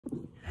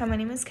Hi, my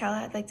name is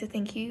Kala. I'd like to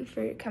thank you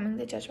for coming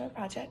to judge my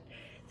project.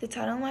 The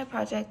title of my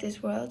project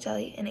is Royal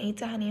Jelly, an aid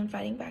to honey and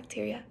fighting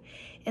bacteria.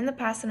 In the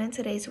past and in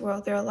today's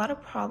world, there are a lot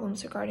of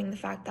problems regarding the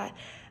fact that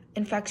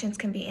infections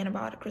can be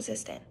antibiotic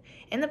resistant.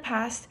 In the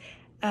past,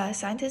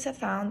 scientists have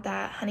found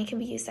that honey can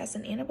be used as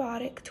an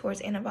antibiotic towards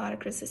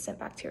antibiotic resistant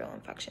bacterial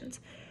infections.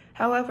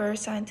 However,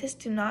 scientists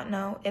do not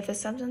know if a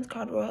substance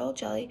called royal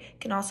jelly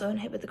can also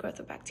inhibit the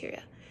growth of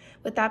bacteria.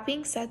 With that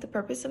being said, the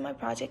purpose of my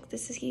project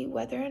is to see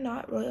whether or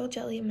not royal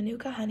jelly and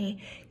manuka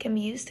honey can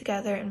be used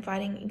together in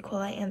fighting E.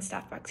 coli and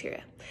staph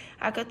bacteria.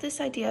 I got this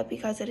idea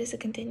because it is a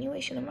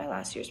continuation of my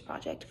last year's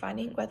project,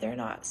 finding whether or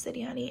not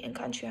city honey and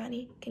country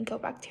honey can kill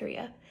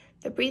bacteria.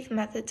 The brief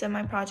methods of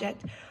my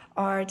project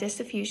are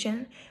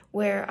diffusion,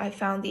 where I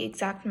found the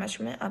exact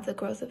measurement of the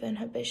growth of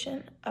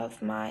inhibition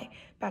of my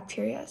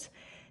bacteria.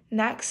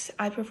 Next,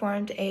 I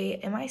performed a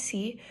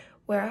MIC,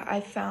 where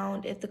I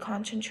found if the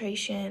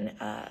concentration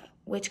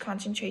which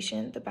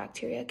concentration the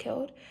bacteria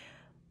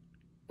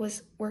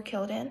were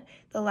killed in.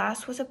 The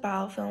last was a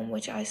biofilm,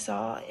 which I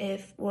saw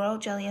if royal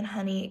jelly and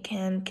honey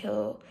can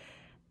kill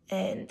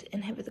and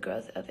inhibit the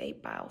growth of a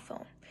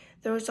biofilm.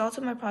 The results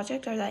of my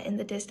project are that in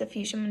the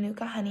diffusion,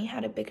 manuka honey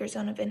had a bigger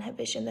zone of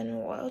inhibition than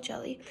royal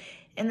jelly.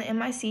 In the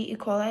MIC, E.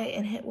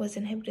 coli was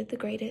inhibited the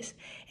greatest,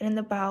 and in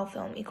the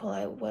biofilm, E.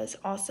 coli was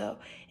also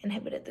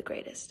inhibited the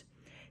greatest.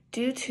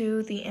 Due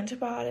to the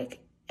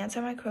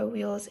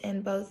antimicrobials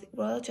in both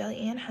royal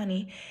jelly and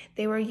honey,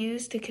 they were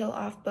used to kill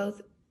off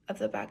both of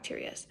the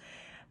bacteria.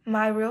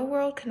 My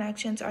real-world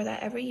connections are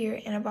that every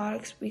year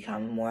antibiotics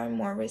become more and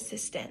more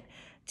resistant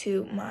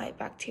to my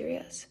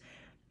bacteria.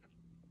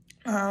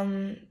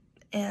 And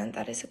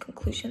that is the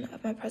conclusion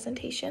of my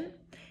presentation.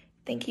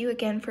 Thank you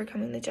again for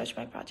coming to judge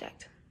my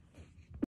project.